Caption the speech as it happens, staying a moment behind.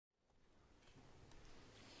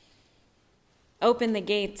Open the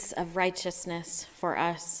gates of righteousness for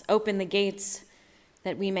us. Open the gates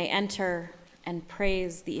that we may enter and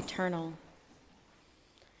praise the eternal.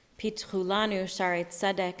 Pitchu lanu sharet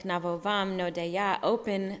tzedek navovam nodeya.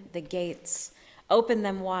 Open the gates. Open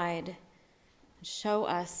them wide. Show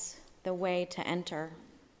us the way to enter.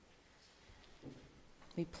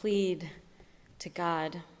 We plead to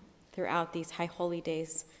God throughout these high holy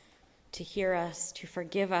days to hear us, to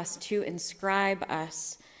forgive us, to inscribe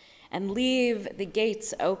us, and leave the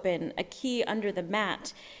gates open, a key under the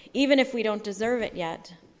mat, even if we don't deserve it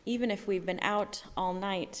yet, even if we've been out all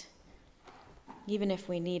night, even if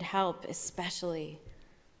we need help, especially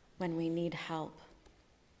when we need help.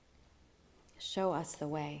 Show us the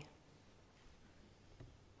way.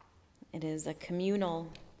 It is a communal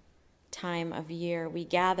time of year. We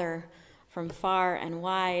gather from far and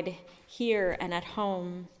wide, here and at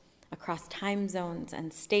home, across time zones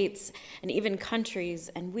and states and even countries,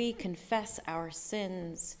 and we confess our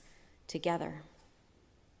sins together.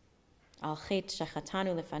 Al chet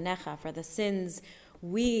shechatanu lefanecha, for the sins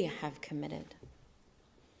we have committed.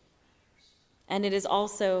 And it is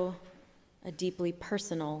also a deeply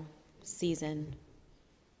personal season,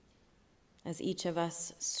 as each of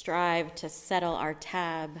us strive to settle our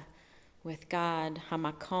tab with God,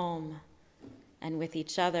 Hamakom, and with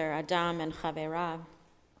each other, Adam and Chaverav,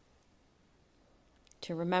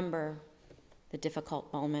 to remember the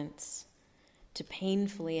difficult moments, to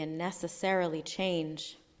painfully and necessarily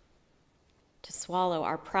change, to swallow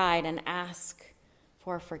our pride and ask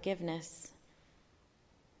for forgiveness,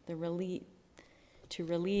 to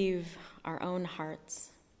relieve our own hearts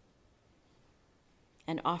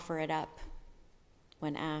and offer it up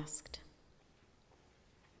when asked.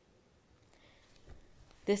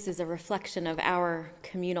 This is a reflection of our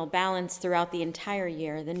communal balance throughout the entire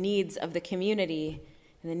year, the needs of the community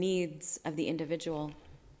and the needs of the individual.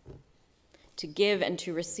 To give and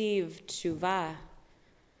to receive tshuva,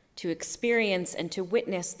 to experience and to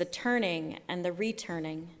witness the turning and the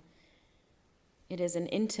returning. It is an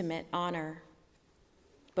intimate honor,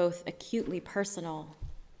 both acutely personal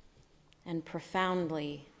and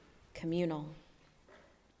profoundly communal.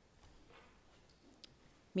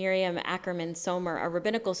 Miriam Ackerman Somer, a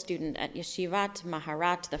rabbinical student at Yeshivat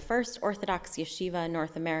Maharat, the first Orthodox yeshiva in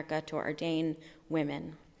North America to ordain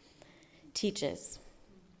women, teaches,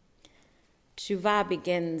 Tshuva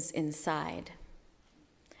begins inside,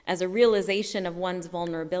 as a realization of one's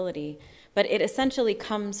vulnerability, but it essentially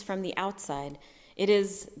comes from the outside. It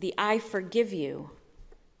is the I forgive you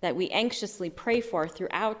that we anxiously pray for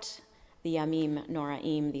throughout the Yamim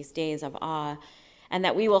Noraim, these days of awe, and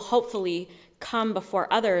that we will hopefully come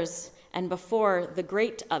before others and before the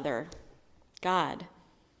great other, God,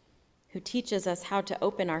 who teaches us how to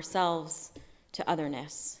open ourselves to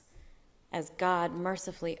otherness, as God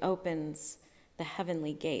mercifully opens the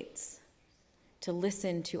heavenly gates to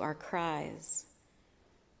listen to our cries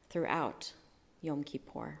throughout Yom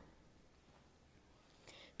Kippur.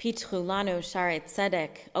 Pitchu lanu sharet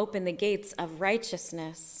tzedek, open the gates of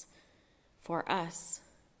righteousness for us.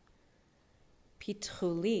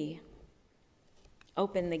 Pitchu li,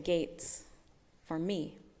 open the gates for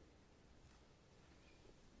me.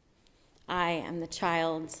 I am the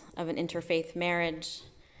child of an interfaith marriage.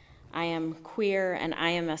 I am queer and I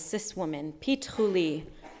am a cis woman. Pitchu li,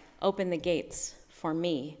 open the gates for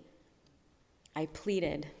me. I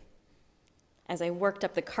pleaded as I worked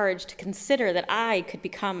up the courage to consider that I could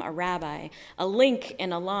become a rabbi, a link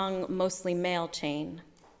in a long, mostly male chain.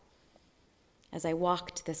 As I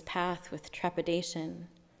walked this path with trepidation,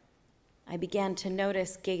 I began to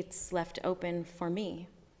notice gates left open for me,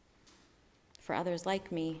 for others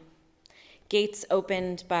like me. Gates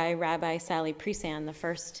opened by Rabbi Sally Prisan, the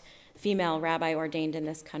first female rabbi ordained in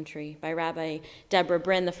this country, by Rabbi Deborah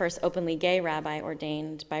Brin, the first openly gay rabbi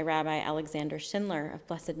ordained, by Rabbi Alexander Schindler of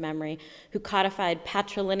blessed memory, who codified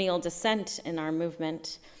patrilineal descent in our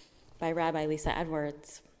movement, by Rabbi Lisa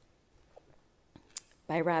Edwards,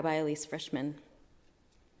 by Rabbi Elise Frischman,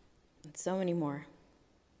 and so many more.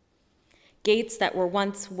 Gates that were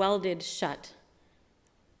once welded shut,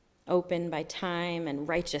 open by time and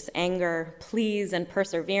righteous anger, pleas and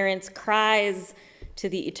perseverance, cries to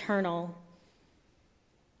the eternal,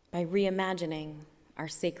 by reimagining our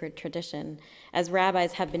sacred tradition, as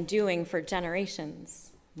rabbis have been doing for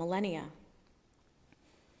generations, millennia.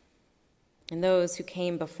 And those who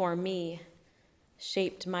came before me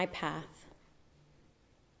shaped my path,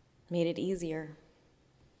 made it easier,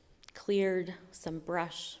 cleared some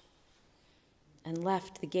brush, and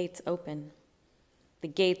left the gates open. The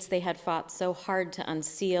gates they had fought so hard to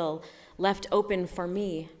unseal, left open for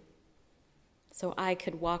me, so I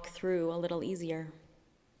could walk through a little easier,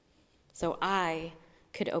 so I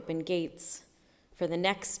could open gates for the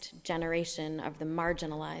next generation of the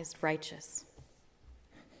marginalized righteous.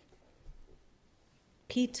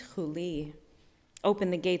 Pitchu li,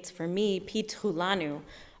 open the gates for me. Pitchu lanu,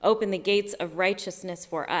 open the gates of righteousness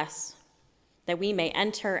for us, that we may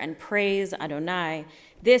enter and praise Adonai.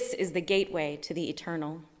 This is the gateway to the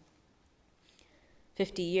eternal.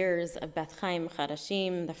 50 years of Beth Chaim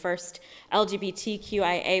Chadashim, the first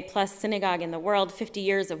LGBTQIA plus synagogue in the world, 50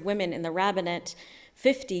 years of women in the rabbinate,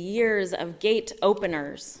 50 years of gate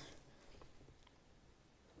openers,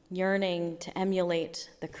 yearning to emulate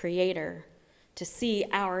the Creator, to see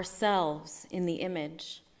ourselves in the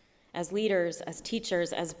image, as leaders, as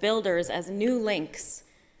teachers, as builders, as new links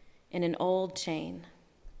in an old chain.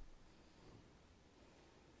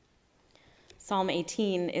 Psalm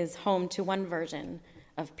 18 is home to one version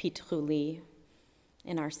of Pitchu li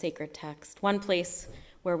in our sacred text, one place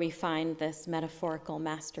where we find this metaphorical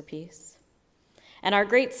masterpiece. And our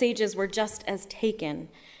great sages were just as taken,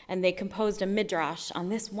 and they composed a midrash on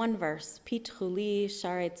this one verse, Pitchu li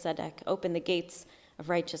sharei tzedek, open the gates of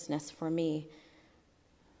righteousness for me.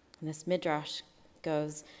 And this midrash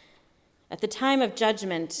goes, at the time of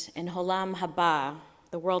judgment in Holam Haba,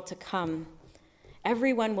 the world to come,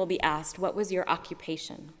 everyone will be asked, what was your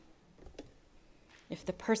occupation? If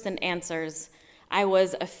the person answers, I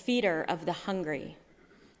was a feeder of the hungry,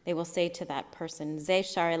 they will say to that person, Ze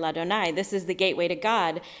sharei l'Adonai, this is the gateway to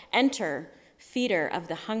God. Enter, feeder of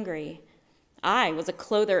the hungry. I was a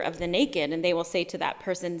clother of the naked, and they will say to that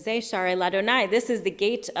person, Ze sharei l'Adonai, this is the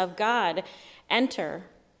gate of God. Enter,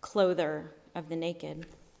 clother of the naked.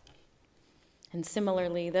 And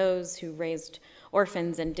similarly, those who raised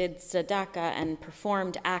orphans and did tzedakah and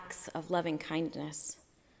performed acts of loving kindness.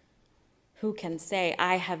 Who can say,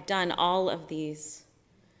 I have done all of these?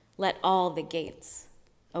 Let all the gates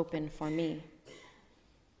open for me.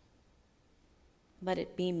 Let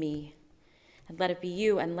it be me, and let it be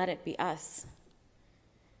you, and let it be us.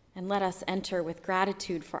 And let us enter with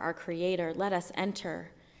gratitude for our Creator. Let us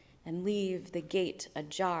enter and leave the gate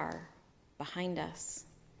ajar behind us.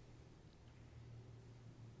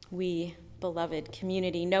 We, beloved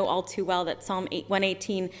community, know all too well that Psalm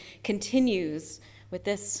 118 continues with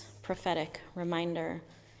this prophetic reminder,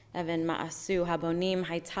 Even ma'asu habonim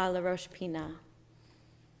hayta l'rosh pina.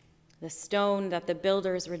 The stone that the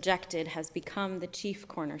builders rejected has become the chief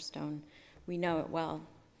cornerstone. We know it well.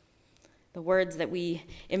 The words that we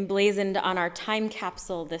emblazoned on our time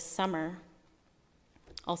capsule this summer,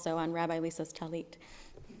 also on Rabbi Lisa's talit,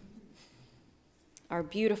 our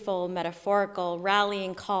beautiful, metaphorical,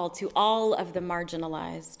 rallying call to all of the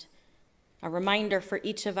marginalized, a reminder for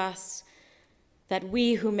each of us that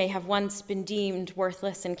we who may have once been deemed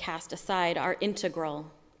worthless and cast aside are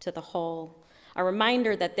integral to the whole, a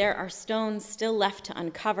reminder that there are stones still left to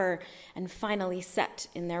uncover and finally set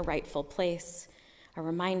in their rightful place, a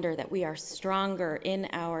reminder that we are stronger in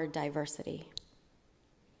our diversity.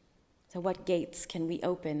 So what gates can we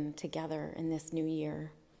open together in this new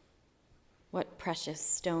year? What precious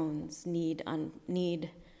stones need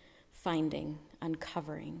finding,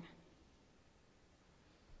 uncovering?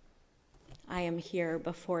 I am here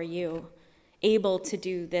before you, able to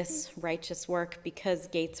do this righteous work because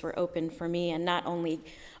gates were opened for me, and not only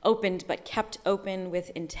opened, but kept open with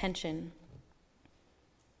intention.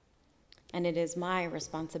 And it is my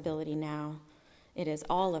responsibility now, it is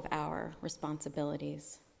all of our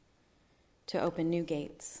responsibilities to open new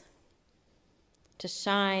gates, to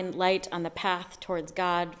shine light on the path towards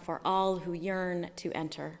God for all who yearn to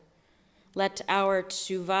enter. Let our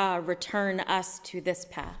tshuva return us to this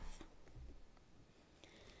path.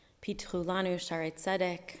 Pitchu lanu sharei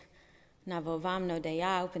tzedek, navovam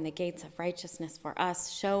nodeya, open the gates of righteousness for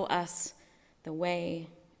us. Show us the way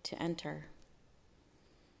to enter.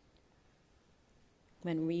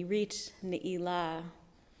 When we reach Ne'ilah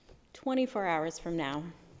 24 hours from now,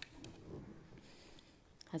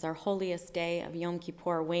 as our holiest day of Yom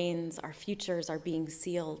Kippur wanes, our futures are being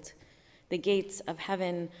sealed. The gates of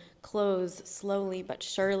heaven close slowly but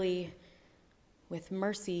surely, with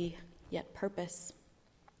mercy yet purpose.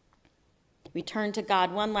 We turn to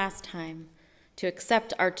God one last time to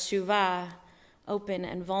accept our tshuva, open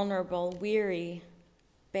and vulnerable, weary,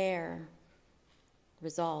 bare,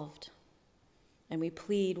 resolved. And we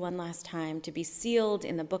plead one last time to be sealed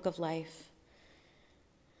in the book of life.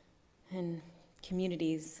 And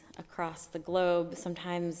communities across the globe,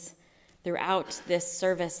 sometimes throughout this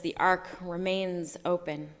service, the ark remains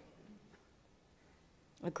open,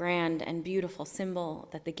 a grand and beautiful symbol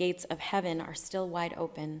that the gates of heaven are still wide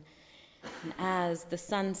open. And as the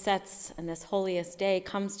sun sets and this holiest day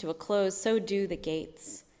comes to a close, so do the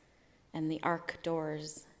gates and the ark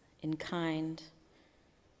doors in kind.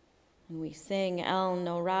 And we sing, El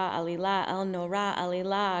Nora Alila, El Nora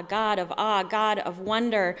Alila, God of awe, God of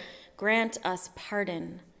wonder, grant us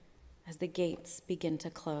pardon as the gates begin to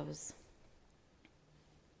close.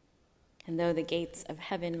 And though the gates of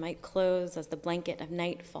heaven might close as the blanket of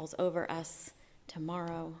night falls over us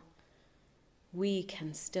tomorrow, we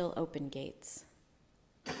can still open gates.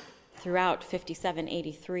 Throughout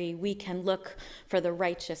 5783, we can look for the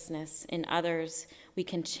righteousness in others. We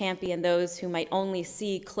can champion those who might only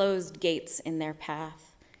see closed gates in their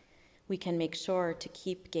path. We can make sure to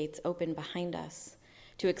keep gates open behind us,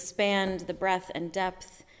 to expand the breadth and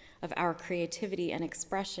depth of our creativity and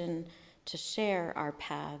expression, to share our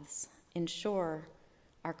paths, ensure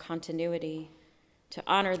our continuity, to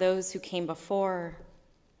honor those who came before,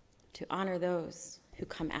 to honor those who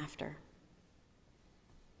come after.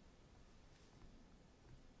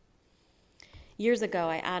 Years ago,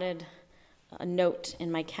 I added a note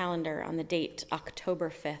in my calendar on the date October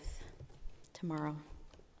 5th, tomorrow.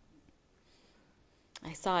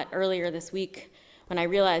 I saw it earlier this week when I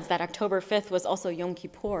realized that October 5th was also Yom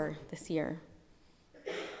Kippur this year.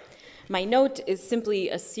 My note is simply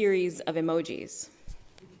a series of emojis.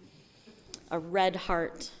 A red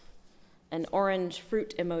heart, an orange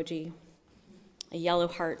fruit emoji, a yellow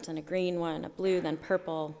heart and a green one, a blue, then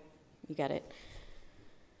purple. You get it.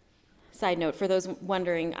 Side note, for those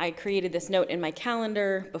wondering, I created this note in my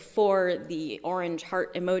calendar before the orange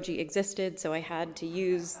heart emoji existed, so I had to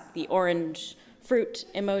use the orange fruit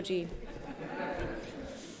emoji.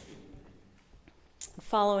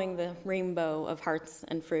 Following the rainbow of hearts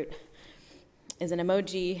and fruit is an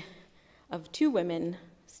emoji of two women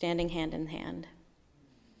standing hand in hand.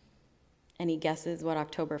 Any guesses what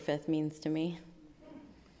October 5th means to me?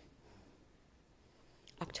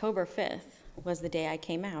 October 5th was the day I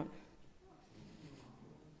came out.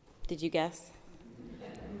 Did you guess?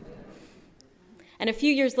 And a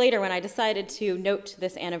few years later, when I decided to note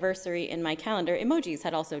this anniversary in my calendar, emojis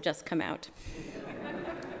had also just come out.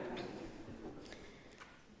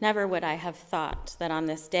 Never would I have thought that on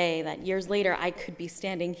this day, that years later, I could be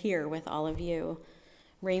standing here with all of you.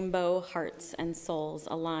 Rainbow hearts and souls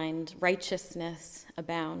aligned, righteousness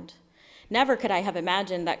abound. Never could I have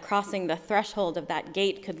imagined that crossing the threshold of that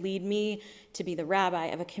gate could lead me to be the rabbi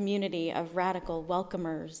of a community of radical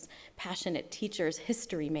welcomers, passionate teachers,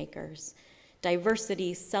 history makers,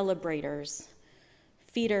 diversity celebrators,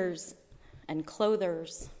 feeders and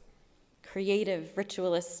clothers, creative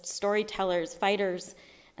ritualists, storytellers, fighters,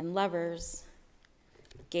 and lovers,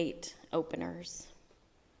 gate openers.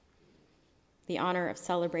 The honor of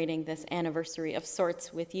celebrating this anniversary of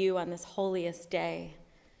sorts with you on this holiest day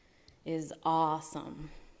is awesome.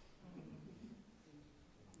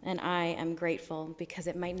 And I am grateful because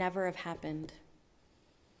it might never have happened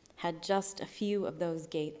had just a few of those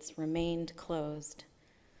gates remained closed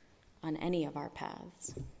on any of our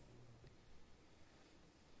paths.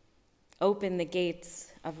 Open the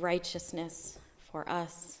gates of righteousness for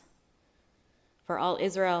us, for all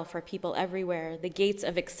Israel, for people everywhere, the gates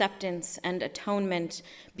of acceptance and atonement,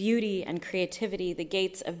 beauty and creativity, the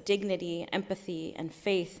gates of dignity, empathy, and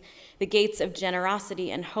faith, the gates of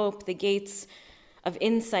generosity and hope, the gates of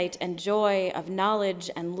insight and joy, of knowledge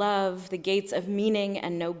and love, the gates of meaning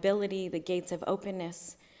and nobility, the gates of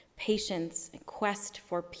openness, patience, and quest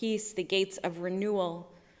for peace, the gates of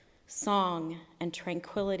renewal, song, and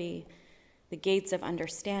tranquility, the gates of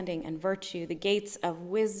understanding and virtue, the gates of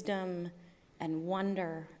wisdom and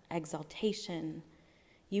wonder, exaltation,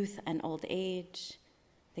 youth and old age,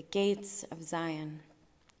 the gates of Zion,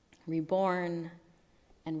 reborn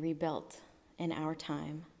and rebuilt in our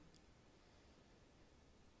time.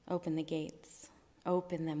 Open the gates,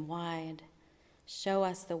 open them wide, show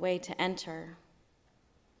us the way to enter.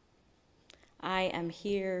 I am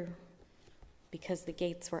here because the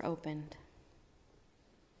gates were opened.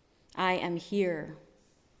 I am here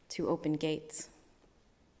to open gates.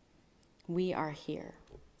 We are here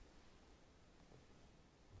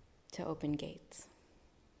to open gates.